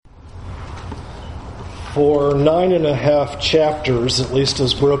For 9.5 chapters, at least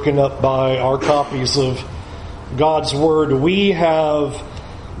as broken up by our copies of God's Word, we have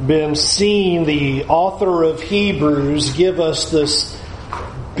been seeing the author of Hebrews give us this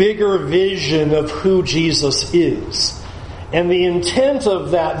bigger vision of who Jesus is. And the intent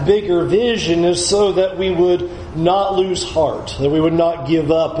of that bigger vision is so that we would not lose heart, that we would not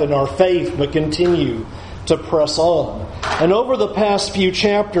give up in our faith, but continue to press on. And over the past few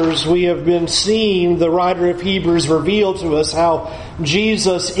chapters, we have been seeing the writer of Hebrews reveal to us how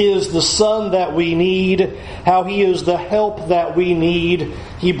Jesus is the Son that we need, how He is the help that we need.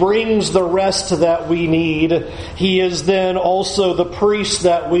 He brings the rest that we need. He is then also the priest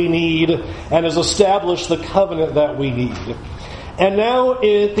that we need and has established the covenant that we need. And now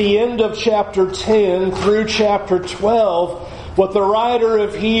at the end of chapter 10 through chapter 12, what the writer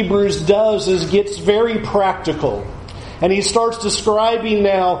of Hebrews does is gets very practical. And he starts describing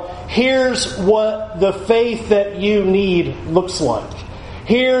now, here's what the faith that you need looks like.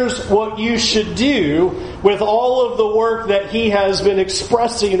 Here's what you should do with all of the work that he has been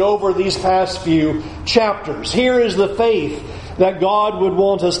expressing over these past few chapters. Here is the faith that God would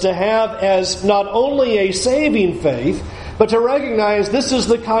want us to have as not only a saving faith, but to recognize this is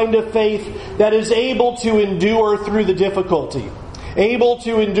the kind of faith that is able to endure through the difficulty. Able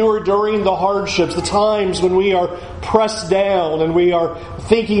to endure during the hardships, the times when we are pressed down and we are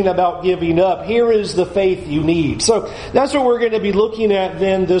thinking about giving up. Here is the faith you need. So that's what we're going to be looking at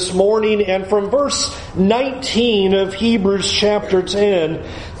then this morning. And from verse 19 of Hebrews chapter 10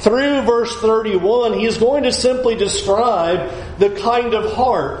 through verse 31, he is going to simply describe the kind of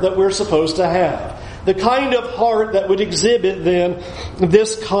heart that we're supposed to have. The kind of heart that would exhibit then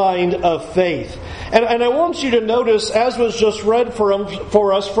this kind of faith. And I want you to notice, as was just read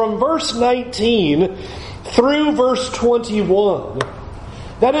for us from verse 19 through verse 21,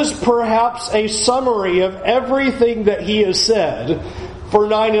 that is perhaps a summary of everything that he has said for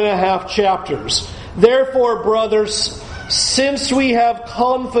 9.5 chapters. Therefore, brothers, since we have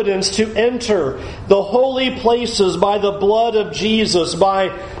confidence to enter the holy places by the blood of Jesus, by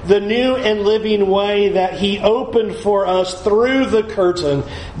the new and living way that He opened for us through the curtain,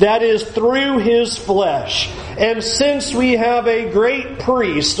 that is, through His flesh, and since we have a great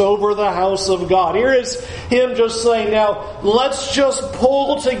priest over the house of God. Here is Him just saying, now, let's just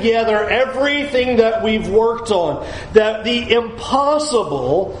pull together everything that we've worked on, that the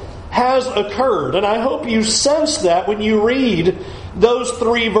impossible has occurred. And I hope you sense that when you read those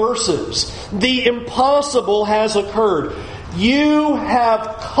 3 verses. The impossible has occurred. You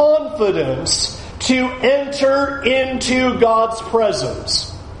have confidence to enter into God's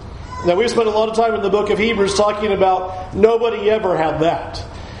presence. Now, we spent a lot of time in the book of Hebrews talking about nobody ever had that.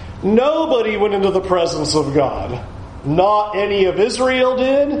 Nobody went into the presence of God. Not any of Israel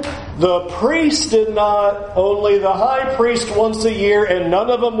did. The priest did not. Only the high priest once a year, and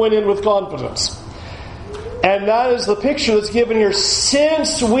none of them went in with confidence. And that is the picture that's given here.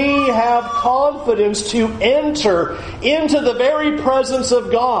 Since we have confidence to enter into the very presence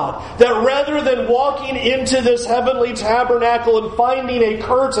of God, that rather than walking into this heavenly tabernacle and finding a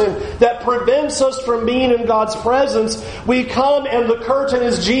curtain that prevents us from being in God's presence, we come and the curtain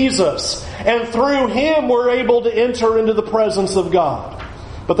is Jesus. And through Him we're able to enter into the presence of God.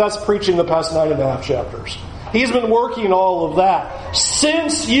 But that's preaching the past 9.5 chapters. He's been working all of that.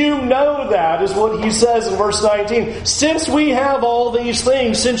 Since you know that, is what he says in verse 19. Since we have all these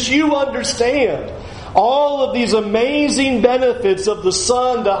things, since you understand all of these amazing benefits of the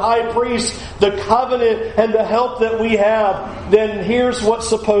Son, the high priest, the covenant, and the help that we have, then here's what's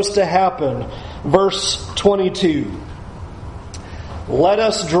supposed to happen. Verse 22. Let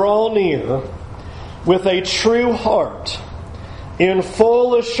us draw near with a true heart, in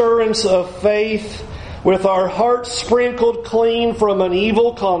full assurance of faith, with our hearts sprinkled clean from an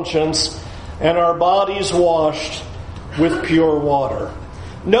evil conscience and our bodies washed with pure water.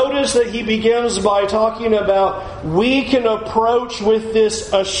 Notice that he begins by talking about we can approach with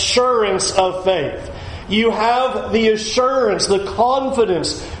this assurance of faith. You have the assurance, the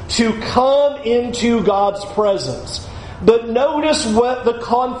confidence to come into God's presence. But notice what the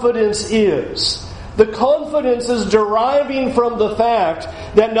confidence is. The confidence is deriving from the fact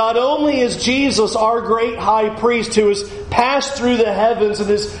that not only is Jesus our great high priest who has passed through the heavens and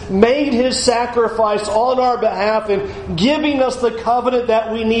has made His sacrifice on our behalf and giving us the covenant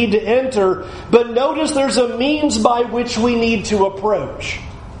that we need to enter, but notice there's a means by which we need to approach.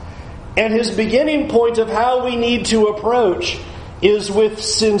 And His beginning point of how we need to approach is with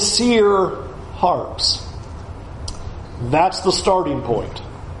sincere hearts. That's the starting point.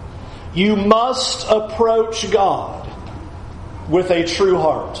 You must approach God with a true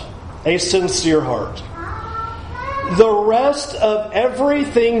heart, a sincere heart. the rest of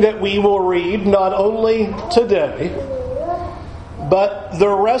everything that we will read, not only today, but the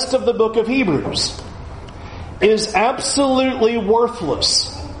rest of the book of Hebrews, is absolutely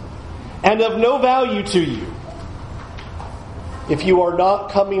worthless and of no value to you if you are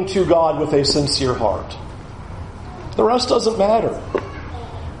not coming to God with a sincere heart. The rest doesn't matter.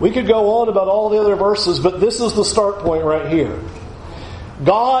 We could go on about all the other verses, but this is the start point right here.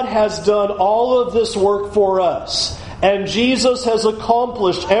 God has done all of this work for us, and Jesus has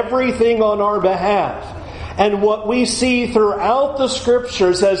accomplished everything on our behalf. And what we see throughout the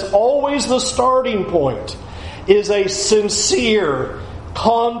Scriptures as always the starting point is a sincere,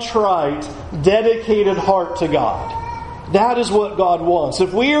 contrite, dedicated heart to God. That is what God wants.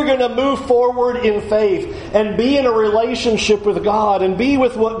 If we are going to move forward in faith and be in a relationship with God and be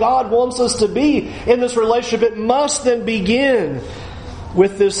with what God wants us to be in this relationship, it must then begin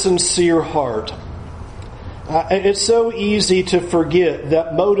with this sincere heart. It's so easy to forget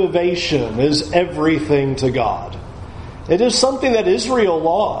that motivation is everything to God. It is something that Israel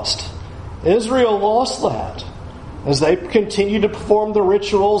lost. Israel lost that as they continued to perform the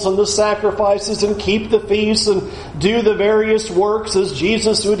rituals and the sacrifices and keep the feasts and do the various works, as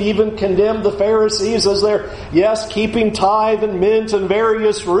Jesus would even condemn the Pharisees as they're, yes, keeping tithe and mint and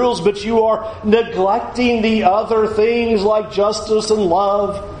various rules, but you are neglecting the other things like justice and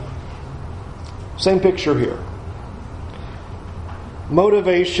love. Same picture here.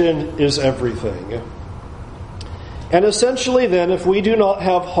 Motivation is everything. And essentially then, if we do not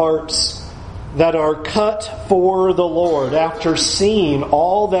have hearts that are cut for the Lord after seeing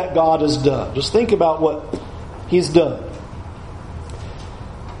all that God has done, just think about what He's done.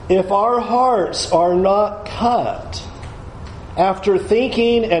 If our hearts are not cut after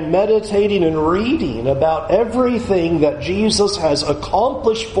thinking and meditating and reading about everything that Jesus has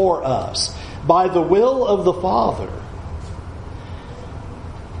accomplished for us by the will of the Father,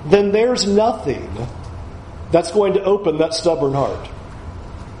 then there's nothing that's going to open that stubborn heart.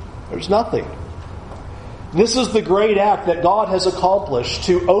 There's nothing. This is the great act that God has accomplished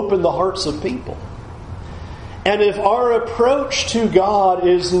to open the hearts of people. And if our approach to God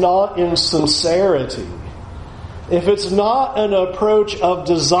is not in sincerity, if it's not an approach of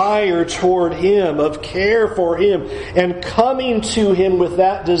desire toward Him, of care for Him, and coming to Him with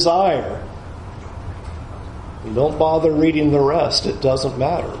that desire, you don't bother reading the rest. It doesn't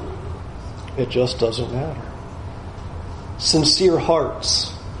matter. It just doesn't matter. Sincere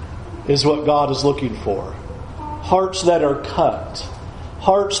hearts is what God is looking for. Hearts that are cut.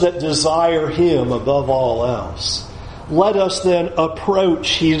 Hearts that desire Him above all else. Let us then approach,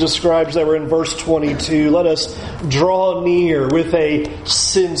 he describes there in verse 22, let us draw near with a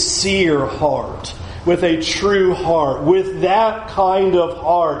sincere heart, with a true heart. With that kind of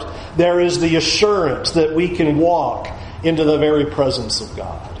heart, there is the assurance that we can walk into the very presence of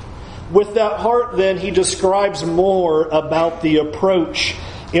God. With that heart, then, he describes more about the approach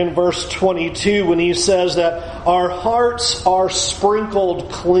in verse 22 when he says that our hearts are sprinkled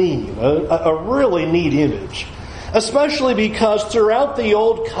clean. A really neat image. Especially because throughout the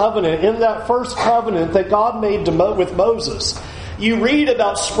Old Covenant, in that first covenant that God made with Moses, you read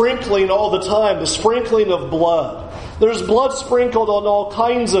about sprinkling all the time, the sprinkling of blood. There's blood sprinkled on all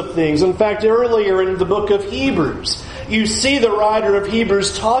kinds of things. In fact, earlier in the book of Hebrews, you see the writer of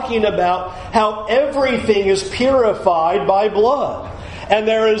Hebrews talking about how everything is purified by blood. And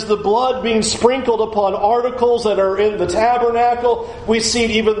there is the blood being sprinkled upon articles that are in the tabernacle. We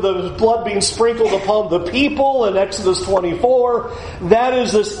see even the blood being sprinkled upon the people in Exodus 24. That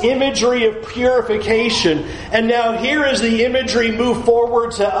is this imagery of purification. And now here is the imagery moved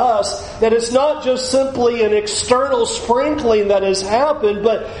forward to us, that it's not just simply an external sprinkling that has happened,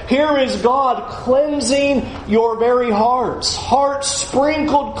 but here is God cleansing your very hearts. Hearts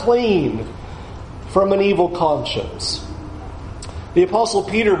sprinkled clean from an evil conscience. The Apostle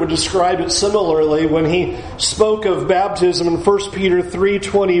Peter would describe it similarly when he spoke of baptism in 1 Peter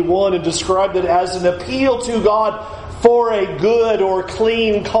 3:21 and described it as an appeal to God for a good or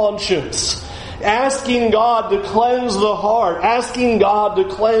clean conscience. Asking God to cleanse the heart, asking God to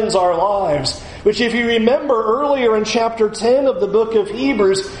cleanse our lives. Which, if you remember earlier in chapter 10 of the book of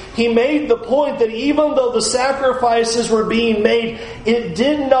Hebrews, he made the point that even though the sacrifices were being made, it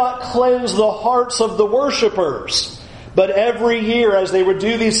did not cleanse the hearts of the worshipers. But every year as they would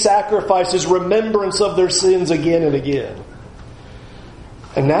do these sacrifices, remembrance of their sins again and again.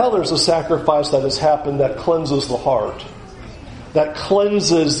 And now there's a sacrifice that has happened that cleanses the heart. That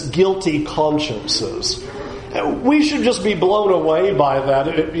cleanses guilty consciences. We should just be blown away by that.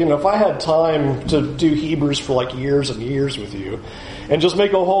 If I had time to do Hebrews for like years and years with you, and just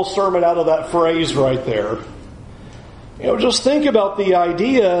make a whole sermon out of that phrase right there, Just think about the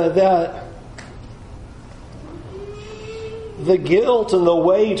idea that the guilt and the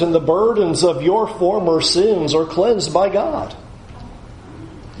weight and the burdens of your former sins are cleansed by God.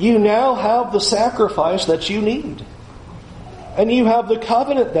 You now have the sacrifice that you need. And you have the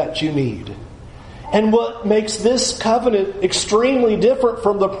covenant that you need. And what makes this covenant extremely different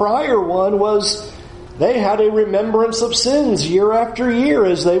from the prior one was they had a remembrance of sins year after year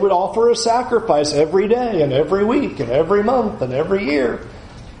as they would offer a sacrifice every day and every week and every month and every year.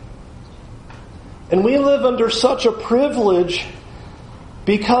 And we live under such a privilege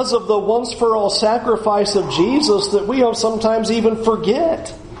because of the once-for-all sacrifice of Jesus that we sometimes even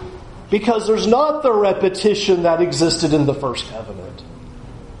forget. Because there's not the repetition that existed in the first covenant.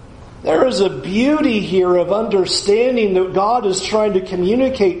 There is a beauty here of understanding that God is trying to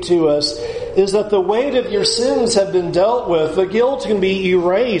communicate to us is that the weight of your sins have been dealt with. The guilt can be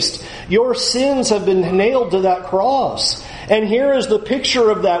erased. Your sins have been nailed to that cross. And here is the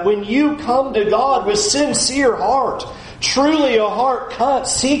picture of that. When you come to God with sincere heart, truly a heart cut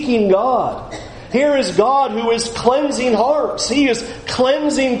seeking God, here is God who is cleansing hearts. He is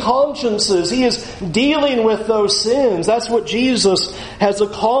cleansing consciences. He is dealing with those sins. That's what Jesus has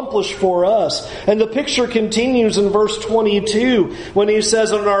accomplished for us. And the picture continues in verse 22 when he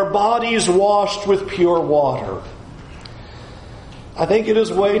says, "And our bodies washed with pure water." I think it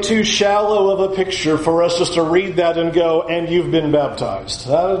is way too shallow of a picture for us just to read that and go, "And you've been baptized."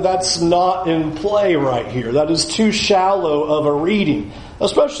 That's not in play right here. That is too shallow of a reading.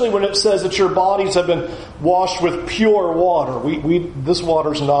 Especially when it says that your bodies have been washed with pure water. This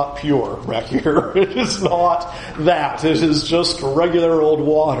water's not pure right here. It is not that. It is just regular old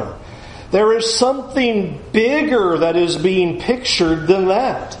water. There is something bigger that is being pictured than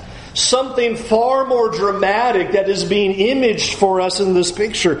that. Something far more dramatic that is being imaged for us in this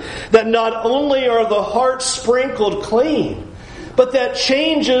picture. That not only are the hearts sprinkled clean, but that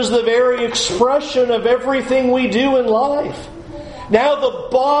changes the very expression of everything we do in life. Now the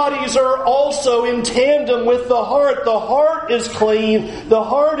bodies are also in tandem with the heart. The heart is clean, the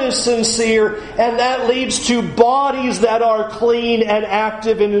heart is sincere, and that leads to bodies that are clean and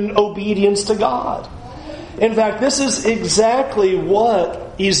active and in obedience to God. In fact, this is exactly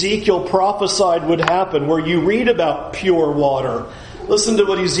what Ezekiel prophesied would happen, where you read about pure water. Listen to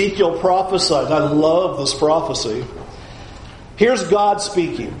what Ezekiel prophesied. I love this prophecy. Here's God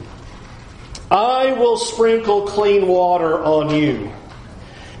speaking. "I will sprinkle clean water on you,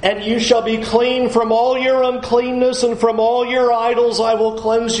 and you shall be clean from all your uncleanness, and from all your idols I will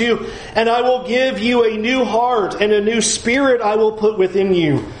cleanse you, and I will give you a new heart, and a new spirit I will put within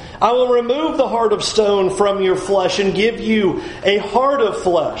you. I will remove the heart of stone from your flesh and give you a heart of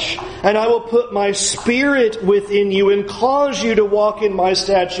flesh, and I will put my spirit within you and cause you to walk in my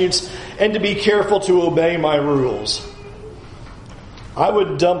statutes and to be careful to obey my rules." I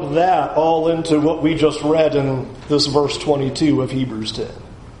would dump that all into what we just read in this verse 22 of Hebrews 10.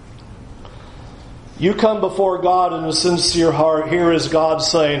 You come before God in a sincere heart. Here is God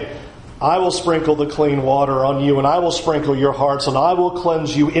saying, "I will sprinkle the clean water on you, and I will sprinkle your hearts, and I will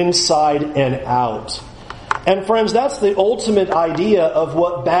cleanse you inside and out." And friends, that's the ultimate idea of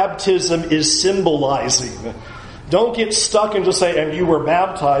what baptism is symbolizing. Don't get stuck and just say, "And you were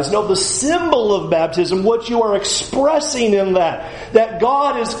baptized." No, the symbol of baptism, what you are expressing in that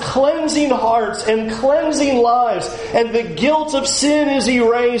God is cleansing hearts and cleansing lives, and the guilt of sin is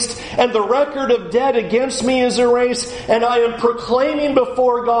erased, and the record of debt against me is erased, and I am proclaiming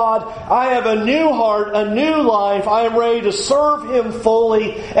before God, I have a new heart, a new life, I am ready to serve Him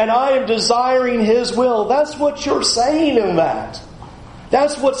fully, and I am desiring His will. That's what you're saying in that.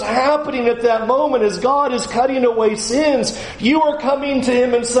 That's what's happening at that moment as God is cutting away sins. You are coming to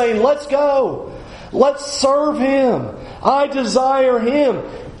Him and saying, "Let's go. Let's serve Him. I desire Him."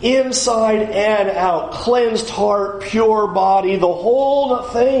 Inside and out. Cleansed heart, pure body. The whole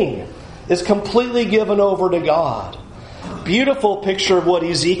thing is completely given over to God. Beautiful picture of what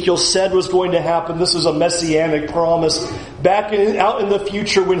Ezekiel said was going to happen. This is a messianic promise. Out in the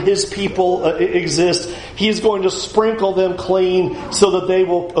future when His people exist, He is going to sprinkle them clean so that they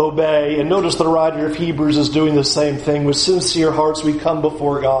will obey. And notice the writer of Hebrews is doing the same thing. With sincere hearts we come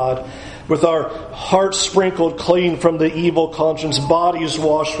before God, with our hearts sprinkled clean from the evil conscience, bodies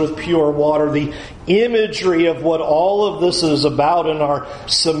washed with pure water. The imagery of what all of this is about in our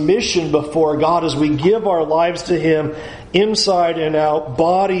submission before God as we give our lives to Him inside and out,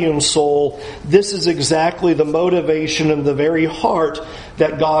 body and soul. This is exactly the motivation and the very heart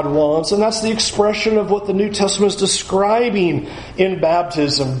that God wants. And that's the expression of what the New Testament is describing in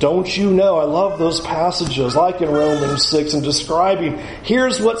baptism. Don't you know? I love those passages, like in Romans 6, and describing,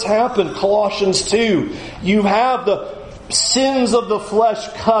 here's what's happened. Colossians 2, you have the sins of the flesh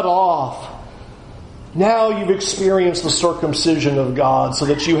cut off. Now you've experienced the circumcision of God so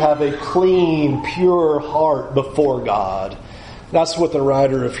that you have a clean, pure heart before God. That's what the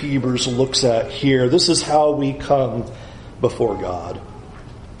writer of Hebrews looks at here. This is how we come before God.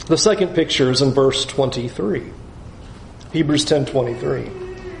 The second picture is in verse 23. Hebrews 10:23.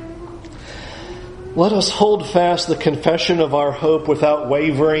 Let us hold fast the confession of our hope without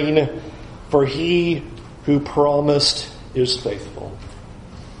wavering, for he who promised is faithful.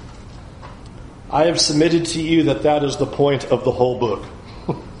 I have submitted to you that is the point of the whole book.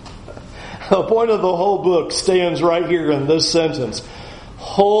 The point of the whole book stands right here in this sentence.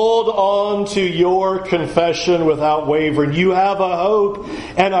 Hold on to your confession without wavering. You have a hope,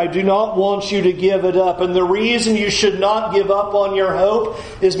 and I do not want you to give it up. And the reason you should not give up on your hope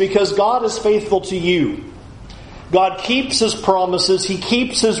is because God is faithful to you. God keeps His promises. He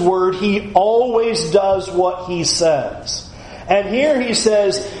keeps His word. He always does what He says. And here He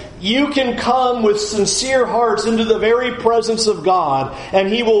says, you can come with sincere hearts into the very presence of God, and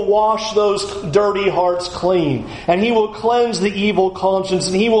He will wash those dirty hearts clean. And He will cleanse the evil conscience,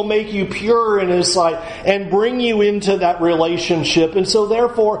 and He will make you pure in His sight and bring you into that relationship. And so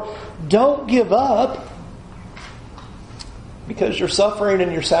therefore, don't give up, because your suffering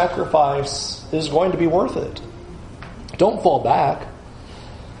and your sacrifice is going to be worth it. Don't fall back.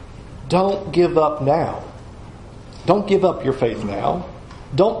 Don't give up now. Don't give up your faith now.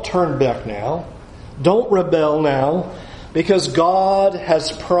 Don't turn back now. Don't rebel now. Because God has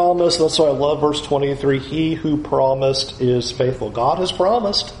promised. That's why I love verse 23. He who promised is faithful. God has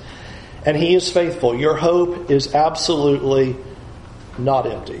promised. And He is faithful. Your hope is absolutely not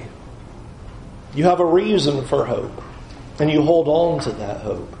empty. You have a reason for hope. And you hold on to that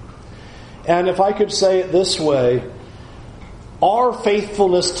hope. And if I could say it this way, our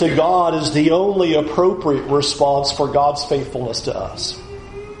faithfulness to God is the only appropriate response for God's faithfulness to us.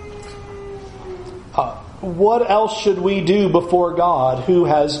 What else should we do before God, who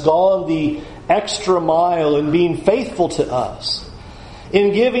has gone the extra mile in being faithful to us,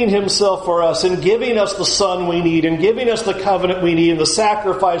 in giving Himself for us, in giving us the Son we need, in giving us the covenant we need, and the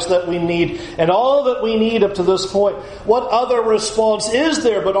sacrifice that we need, and all that we need up to this point? What other response is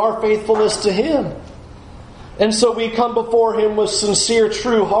there but our faithfulness to Him? And so we come before Him with sincere,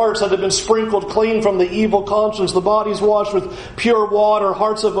 true hearts that have been sprinkled clean from the evil conscience, the bodies washed with pure water,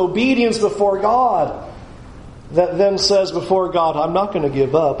 hearts of obedience before God, that then says before God, I'm not going to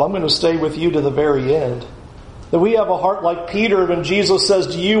give up. I'm going to stay with you to the very end. That we have a heart like Peter when Jesus says,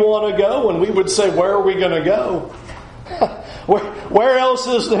 do you want to go? And we would say, where are we going to go? Where else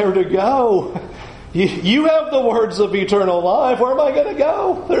is there to go? You have the words of eternal life. Where am I going to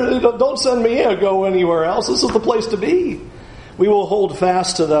go? Don't send me to go anywhere else. This is the place to be. We will hold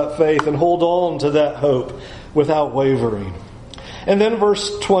fast to that faith and hold on to that hope without wavering. And then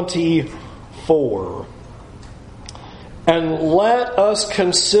verse 24. And let us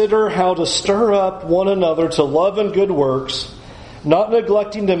consider how to stir up one another to love and good works, not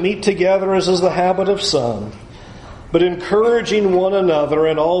neglecting to meet together as is the habit of some, but encouraging one another,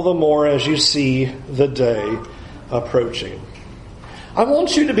 and all the more as you see the day approaching. I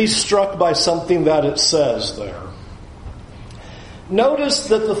want you to be struck by something that it says there. Notice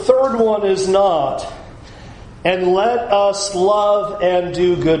that the third one is not, and let us love and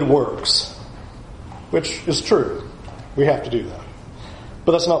do good works, which is true. We have to do that.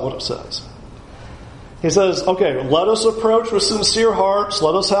 But that's not what it says. He says, okay, let us approach with sincere hearts.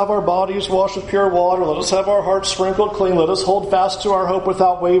 Let us have our bodies washed with pure water. Let us have our hearts sprinkled clean. Let us hold fast to our hope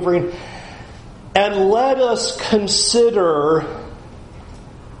without wavering. And let us consider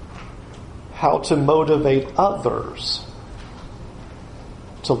how to motivate others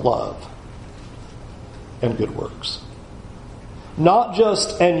to love and good works. Not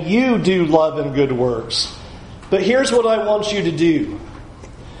just, and you do love and good works. But here's what I want you to do.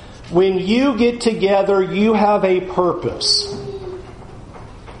 When you get together, you have a purpose.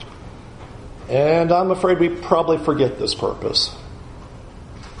 And I'm afraid we probably forget this purpose.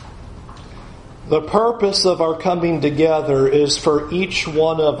 The purpose of our coming together is for each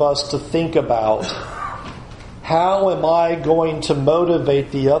one of us to think about, how am I going to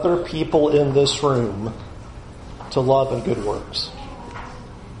motivate the other people in this room to love and good works?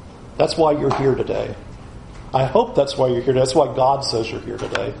 That's why you're here today. I hope that's why you're here. That's why God says you're here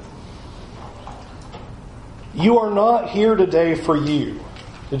today. You are not here today for you.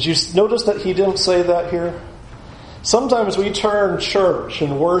 Did you notice that He didn't say that here? Sometimes we turn church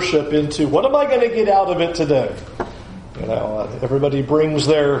and worship into, what am I going to get out of it today? Everybody brings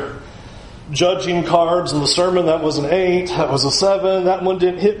their judging cards, and the sermon, that was an 8, that was a 7, that one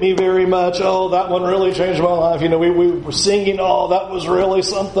didn't hit me very much, oh, that one really changed my life. We were singing, oh, that was really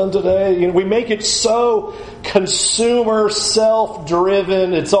something today. We make it so consumer,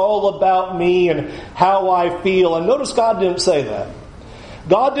 self-driven, it's all about me and how I feel. And notice God didn't say that.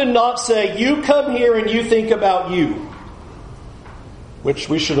 God did not say, you come here and you think about you. Which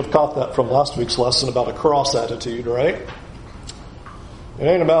we should have caught that from last week's lesson about a cross attitude, right? It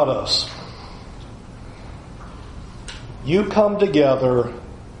ain't about us. You come together,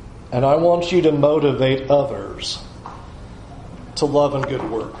 and I want you to motivate others to love and good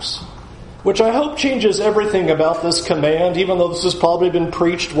works. Which I hope changes everything about this command, even though this has probably been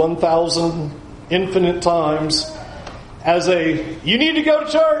preached 1,000 infinite times, as you need to go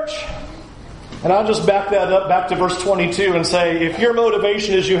to church. And I'll just back that up back to verse 22 and say, if your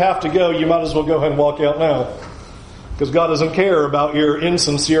motivation is you have to go, you might as well go ahead and walk out now. Because God doesn't care about your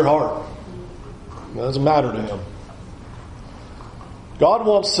insincere heart. It doesn't matter to Him. God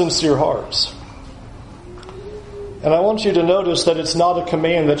wants sincere hearts. And I want you to notice that it's not a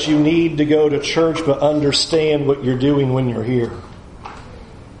command that you need to go to church, but understand what you're doing when you're here.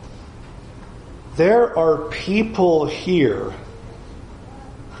 There are people here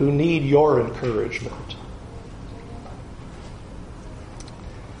who need your encouragement.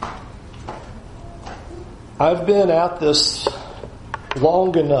 I've been at this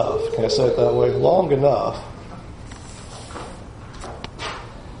long enough, can I say it that way? Long enough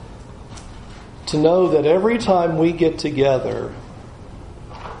to know that every time we get together,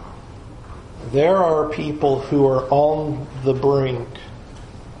 there are people who are on the brink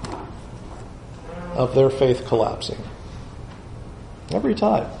of their faith collapsing. Every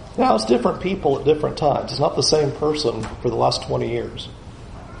time. Now, it's different people at different times. It's not the same person for the last 20 years.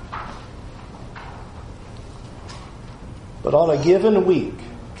 But on a given week,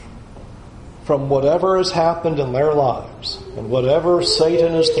 from whatever has happened in their lives, and whatever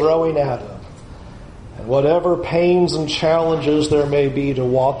Satan is throwing at them, and whatever pains and challenges there may be to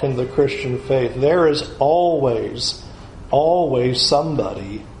walk in the Christian faith, there is always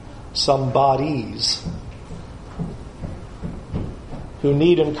somebody, somebodies, who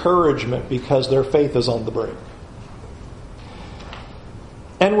need encouragement because their faith is on the brink.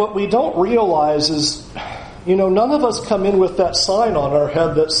 And what we don't realize is, none of us come in with that sign on our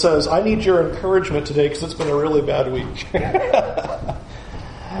head that says, I need your encouragement today because it's been a really bad week.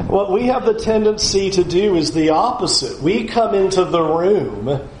 What we have the tendency to do is the opposite. We come into the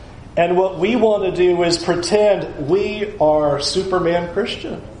room, and what we want to do is pretend we are Superman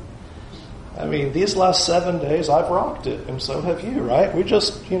Christian. I mean, these last 7 days I've rocked it, and so have you, right? We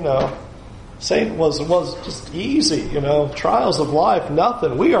just, Satan was just easy, trials of life,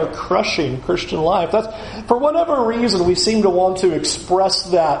 nothing. We are crushing Christian life. That's, for whatever reason, we seem to want to express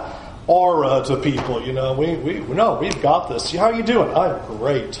that aura to people. We've got this. How are you doing? I'm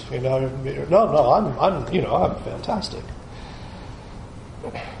great. I'm fantastic.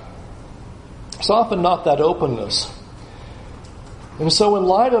 It's often not that openness. And so in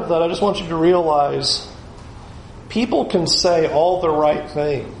light of that, I just want you to realize people can say all the right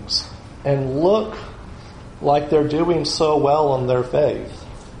things and look like they're doing so well in their faith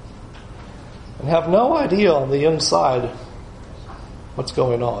and have no idea on the inside what's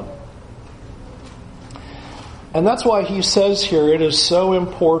going on. And that's why he says here it is so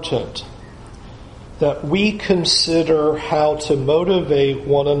important that we consider how to motivate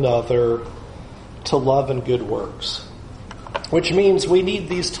one another to love and good works. Which means we need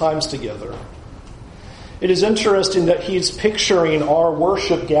these times together. It is interesting that he's picturing our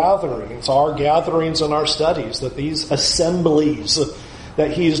worship gatherings, our gatherings and our studies, that these assemblies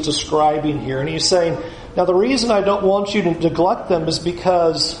that he's describing here. And he's saying, now the reason I don't want you to neglect them is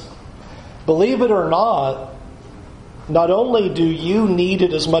because, believe it or not only do you need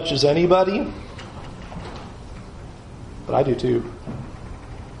it as much as anybody, but I do too.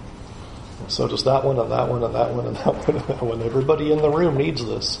 So does that one, and that one, and that one, and that one, and that one. Everybody in the room needs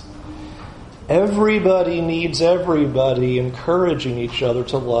this. Everybody needs everybody encouraging each other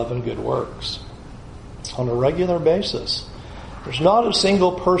to love and good works on a regular basis. There's not a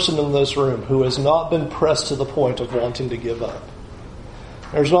single person in this room who has not been pressed to the point of wanting to give up.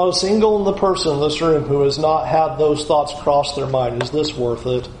 There's not a single person in this room who has not had those thoughts cross their mind. Is this worth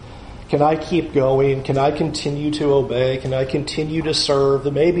it? Can I keep going? Can I continue to obey? Can I continue to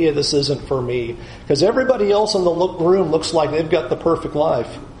serve? Maybe this isn't for me. Because everybody else in the room looks like they've got the perfect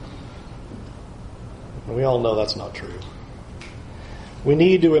life. And we all know that's not true. We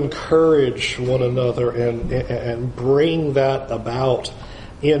need to encourage one another and bring that about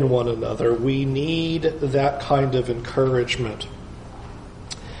in one another. We need that kind of encouragement.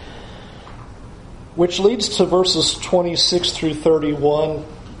 which leads to verses 26 through 31.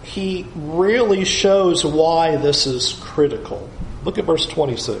 He really shows why this is critical. Look at verse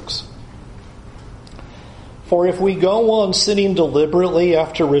 26. For if we go on sinning deliberately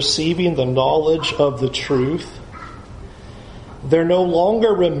after receiving the knowledge of the truth, there no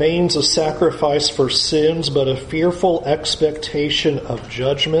longer remains a sacrifice for sins, but a fearful expectation of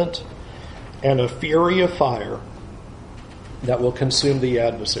judgment and a fury of fire that will consume the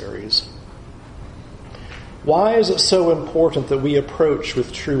adversaries. Why is it so important that we approach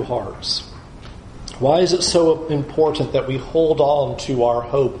with true hearts? Why is it so important that we hold on to our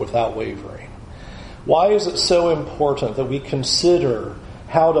hope without wavering? Why is it so important that we consider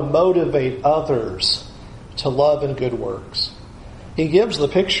how to motivate others to love and good works? He gives the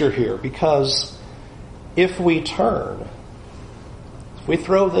picture here because if we turn, if we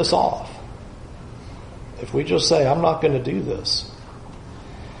throw this off, if we just say, I'm not going to do this,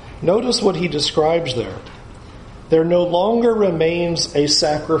 notice what he describes there. There no longer remains a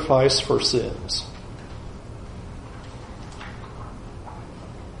sacrifice for sins.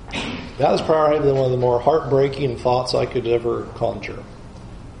 That is probably one of the more heartbreaking thoughts I could ever conjure.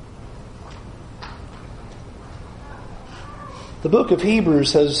 The book of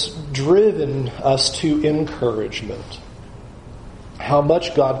Hebrews has driven us to encouragement. How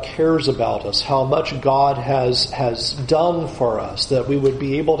much God cares about us, how much God has done for us, that we would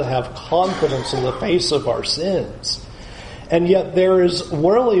be able to have confidence in the face of our sins. And yet there is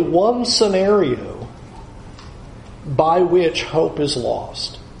really one scenario by which hope is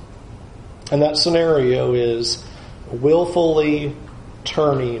lost. And that scenario is willfully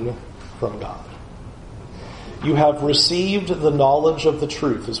turning from God. You have received the knowledge of the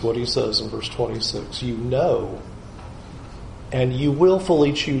truth, is what he says in verse 26. You know, and you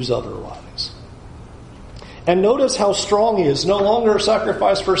willfully choose otherwise. And notice how strong he is. No longer a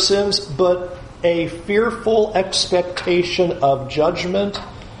sacrifice for sins, but a fearful expectation of judgment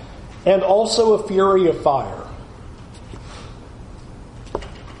and also a fury of fire.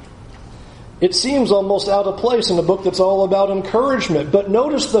 It seems almost out of place in a book that's all about encouragement. But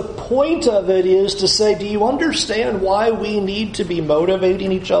notice the point of it is to say, do you understand why we need to be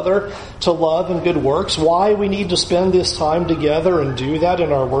motivating each other to love and good works? Why we need to spend this time together and do that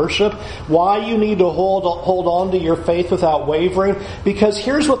in our worship? Why you need to hold on to your faith without wavering? Because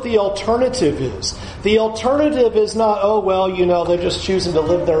here's what the alternative is. The alternative is not, they're just choosing to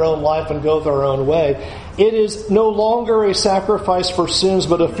live their own life and go their own way. It is no longer a sacrifice for sins,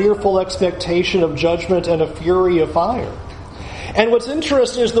 but a fearful expectation of judgment and a fury of fire. And what's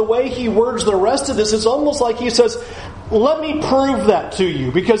interesting is the way he words the rest of this. It's almost like he says, let me prove that to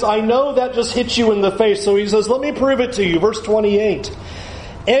you, because I know that just hits you in the face. So he says, let me prove it to you. Verse 28.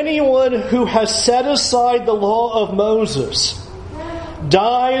 Anyone who has set aside the law of Moses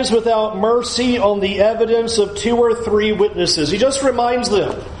dies without mercy on the evidence of 2 or 3 witnesses. He just reminds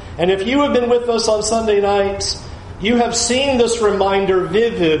them. And if you have been with us on Sunday nights, you have seen this reminder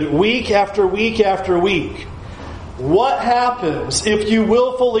vivid week after week after week. What happens if you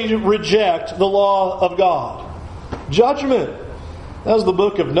willfully reject the law of God? Judgment. That was the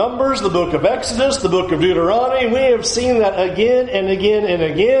book of Numbers, the book of Exodus, the book of Deuteronomy. We have seen that again and again and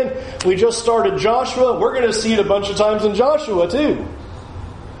again. We just started Joshua. We're going to see it a bunch of times in Joshua too.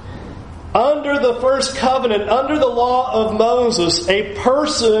 Under the first covenant, under the law of Moses, a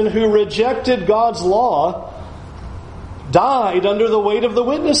person who rejected God's law died under the weight of the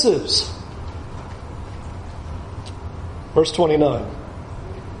witnesses. Verse 29.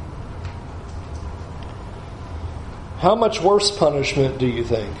 How much worse punishment do you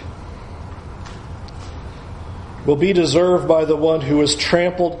think will be deserved by the one who has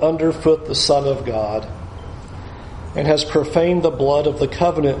trampled underfoot the Son of God and has profaned the blood of the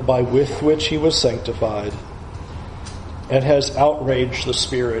covenant by with which he was sanctified, and has outraged the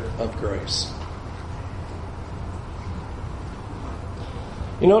Spirit of grace?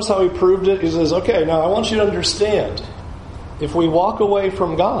 You notice how he proved it? He says, okay, now I want you to understand, if we walk away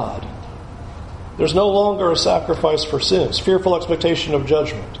from God, there's no longer a sacrifice for sins, fearful expectation of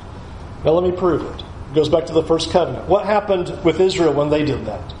judgment. Now let me prove it. It goes back to the first covenant. What happened with Israel when they did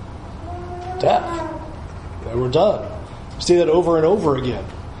that? Death. They were done. See that over and over again.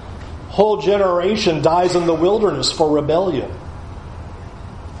 Whole generation dies in the wilderness for rebellion.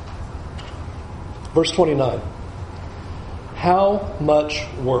 Verse 29. How much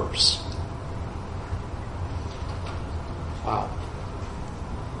worse? Wow.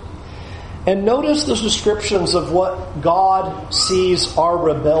 And notice the descriptions of what God sees our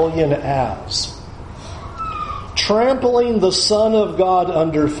rebellion as. Trampling the Son of God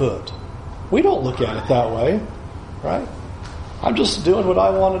underfoot. We don't look at it that way, right? I'm just doing what I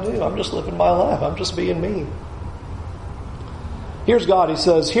want to do. I'm just living my life. I'm just being me. Here's God. He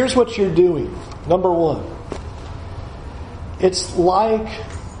says, here's what you're doing. Number one. It's like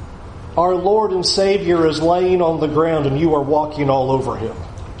our Lord and Savior is laying on the ground and you are walking all over Him.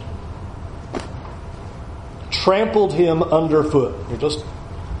 Trampled Him underfoot.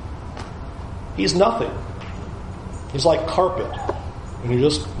 He's nothing. He's like carpet. And you're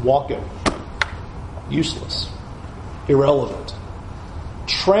just walking. Useless. Irrelevant.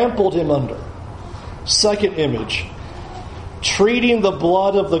 Trampled Him under. Second image. Treating the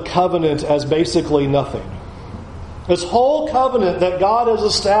blood of the covenant as basically nothing. This whole covenant that God has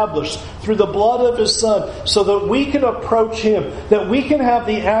established through the blood of His Son so that we can approach Him, that we can have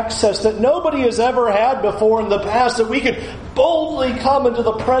the access that nobody has ever had before in the past, that we can boldly come into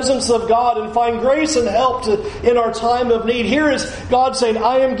the presence of God and find grace and help in our time of need. Here is God saying,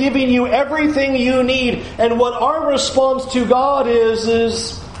 I am giving you everything you need. And what our response to God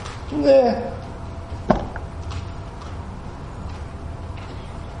is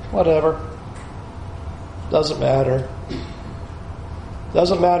whatever. Doesn't matter.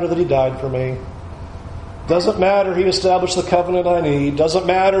 Doesn't matter that He died for me. Doesn't matter He established the covenant I need. Doesn't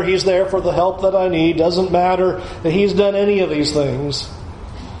matter He's there for the help that I need. Doesn't matter that He's done any of these things.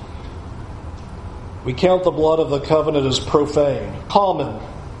 We count the blood of the covenant as profane, common,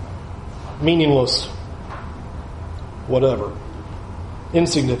 meaningless, whatever,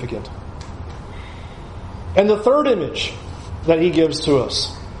 insignificant. And the third image that He gives to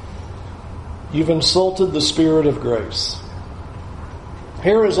us, you've insulted the Spirit of grace.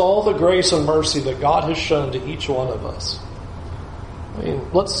 Here is all the grace and mercy that God has shown to each one of us. I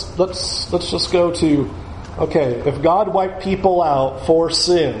mean, let's just go to, okay, if God wiped people out for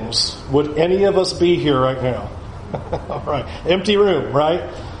sins, would any of us be here right now? All right, empty room, right?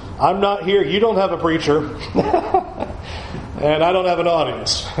 I'm not here. You don't have a preacher. And I don't have an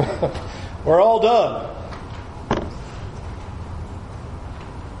audience. We're all done.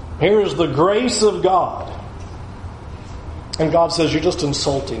 Here is the grace of God. And God says, you're just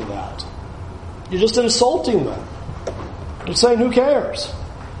insulting that. You're just insulting that. You're saying, who cares?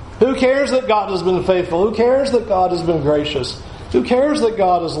 Who cares that God has been faithful? Who cares that God has been gracious? Who cares that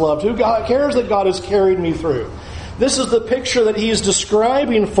God has loved? Who cares that God has carried me through? This is the picture that He is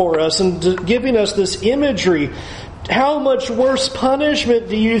describing for us and giving us this imagery. How much worse punishment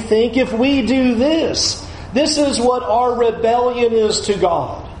do you think if we do this? This is what our rebellion is to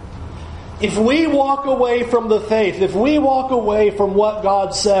God. If we walk away from the faith, if we walk away from what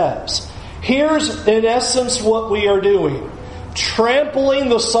God says, here's in essence what we are doing. Trampling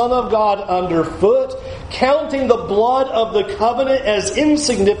the Son of God underfoot, counting the blood of the covenant as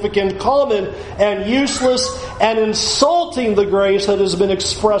insignificant, common, and useless, and insulting the grace that has been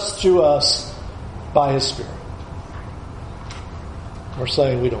expressed to us by His Spirit. We're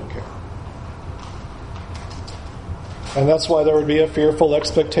saying we don't care. And that's why there would be a fearful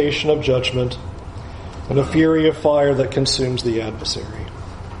expectation of judgment and a fury of fire that consumes the adversary.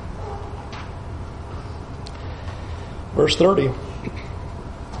 Verse 30.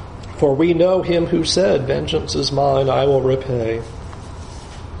 For we know Him who said, vengeance is mine, I will repay.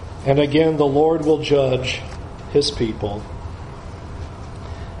 And again, the Lord will judge His people.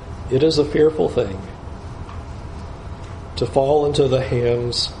 It is a fearful thing to fall into the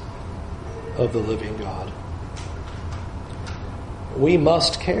hands of the living God. We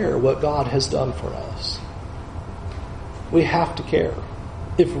must care what God has done for us. We have to care.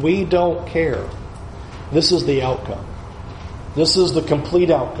 If we don't care, this is the outcome. This is the complete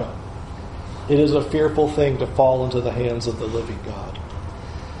outcome. It is a fearful thing to fall into the hands of the living God.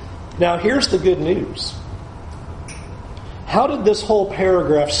 Now, here's the good news. How did this whole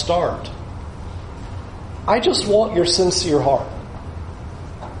paragraph start? I just want your sincere heart.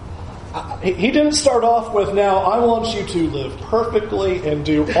 He didn't start off with, now I want you to live perfectly and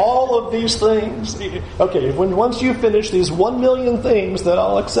do all of these things. Okay, once you finish these 1 million things, then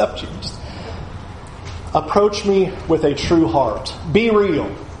I'll accept you. Just approach me with a true heart. Be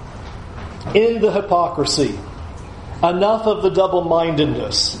real. End the hypocrisy. Enough of the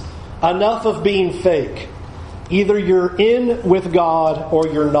double-mindedness. Enough of being fake. Either you're in with God or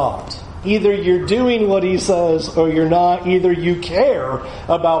you're not. Either you're doing what He says or you're not. Either you care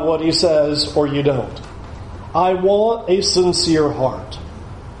about what He says or you don't. I want a sincere heart.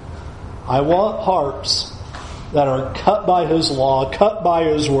 I want hearts that are cut by His law, cut by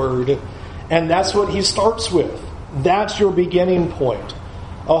His word. And that's what He starts with. That's your beginning point.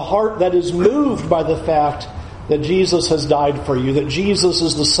 A heart that is moved by the fact that Jesus has died for you, that Jesus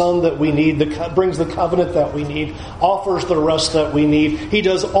is the Son that we need, that brings the covenant that we need, offers the rest that we need. He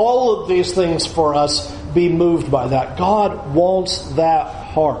does all of these things for us. be moved by that. God wants that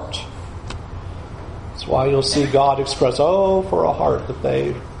heart. That's why you'll see God express, for a heart that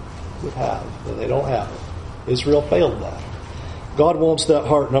they would have, that they don't have it. Israel failed that. God wants that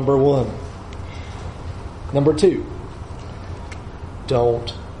heart, number one. Number two,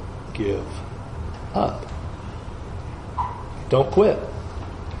 don't give up. Don't quit.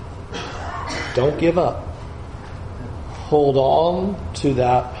 Don't give up. Hold on to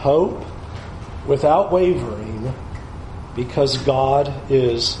that hope without wavering, because God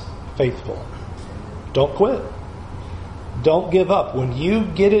is faithful. Don't quit. Don't give up. When you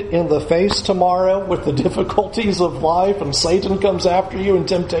get it in the face tomorrow with the difficulties of life and Satan comes after you in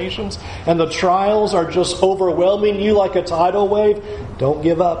temptations and the trials are just overwhelming you like a tidal wave, don't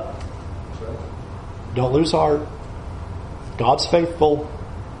give up. Don't lose heart. God's faithful.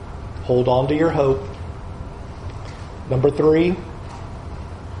 Hold on to your hope. Number three,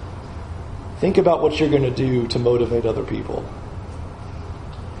 think about what you're going to do to motivate other people.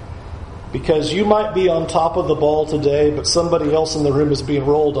 Because you might be on top of the ball today, but somebody else in the room is being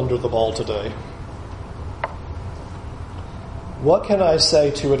rolled under the ball today. What can I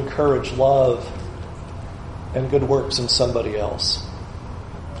say to encourage love and good works in somebody else?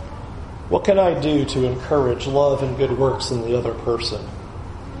 What can I do to encourage love and good works in the other person?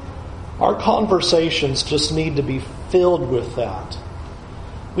 Our conversations just need to be filled with that.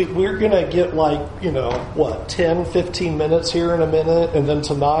 We're going to get 10, 15 minutes here in a minute, and then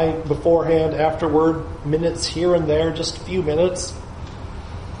tonight, beforehand, afterward, minutes here and there, just a few minutes.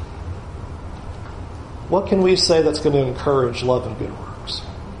 What can we say that's going to encourage love and good works?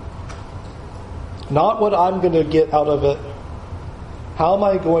 Not what I'm going to get out of it. How am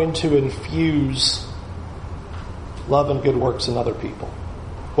I going to infuse love and good works in other people?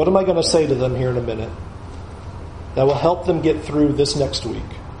 What am I going to say to them here in a minute that will help them get through this next week,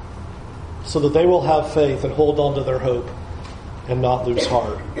 so that they will have faith and hold on to their hope and not lose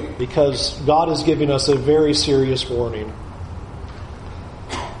heart? Because God is giving us a very serious warning.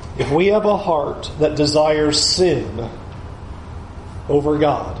 If we have a heart that desires sin over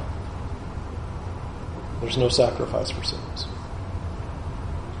God, there's no sacrifice for sins.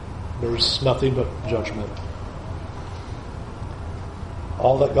 There's nothing but judgment.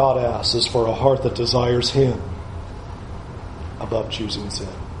 All that God asks is for a heart that desires Him above choosing sin.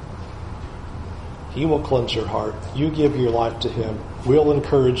 He will cleanse your heart. You give your life to Him. We'll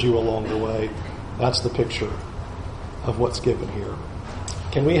encourage you along the way. That's the picture of what's given here.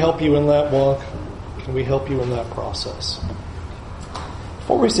 Can we help you in that walk? Can we help you in that process?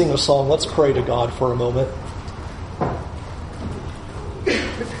 Before we sing a song, let's pray to God for a moment.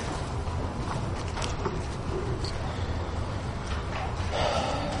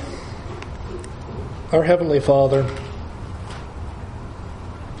 Our Heavenly Father,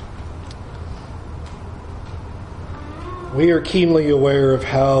 we are keenly aware of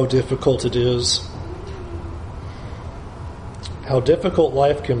how difficult it is, how difficult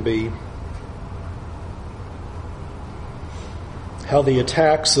life can be, how the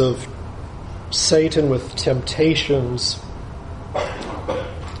attacks of Satan with temptations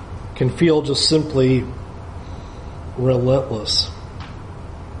can feel just simply relentless.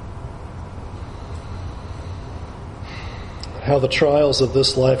 How the trials of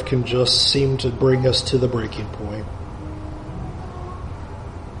this life can just seem to bring us to the breaking point.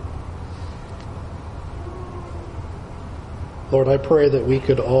 Lord, I pray that we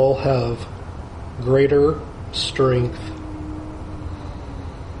could all have greater strength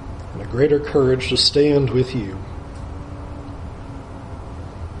and a greater courage to stand with you.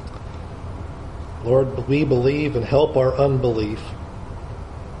 Lord, we believe, and help our unbelief,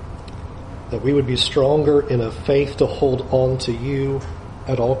 that we would be stronger in a faith to hold on to you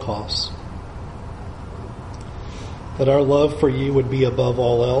at all costs. That our love for you would be above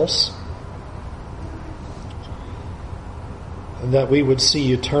all else. And that we would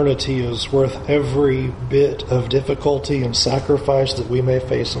see eternity as worth every bit of difficulty and sacrifice that we may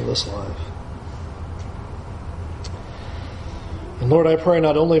face in this life. And Lord, I pray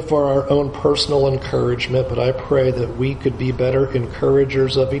not only for our own personal encouragement, but I pray that we could be better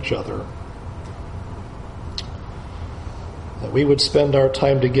encouragers of each other. That we would spend our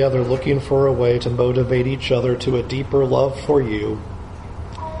time together looking for a way to motivate each other to a deeper love for you,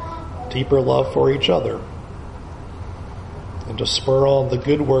 deeper love for each other, and to spur on the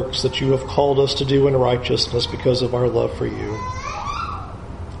good works that you have called us to do in righteousness because of our love for you.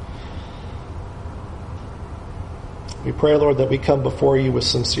 We pray, Lord, that we come before you with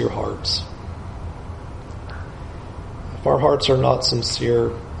sincere hearts. If our hearts are not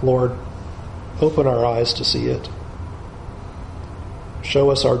sincere, Lord, open our eyes to see it. Show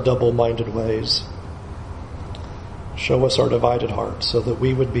us our double-minded ways. Show us our divided hearts so that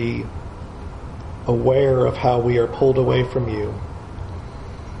we would be aware of how we are pulled away from you,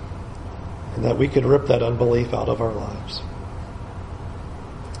 and that we could rip that unbelief out of our lives.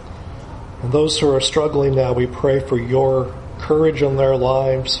 And those who are struggling now, we pray for your courage in their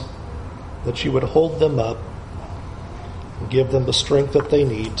lives, that you would hold them up and give them the strength that they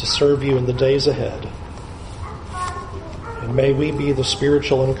need to serve you in the days ahead. And may we be the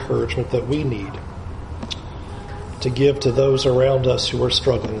spiritual encouragement that we need to give to those around us who are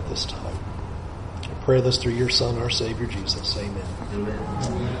struggling at this time. I pray this through your Son, our Savior, Jesus. Amen.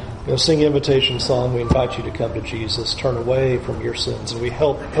 Amen. We'll sing invitation song. We invite you to come to Jesus, turn away from your sins, and we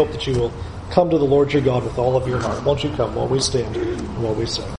hope that you will come to the Lord your God with all of your heart. Won't you come while we stand and while we sing?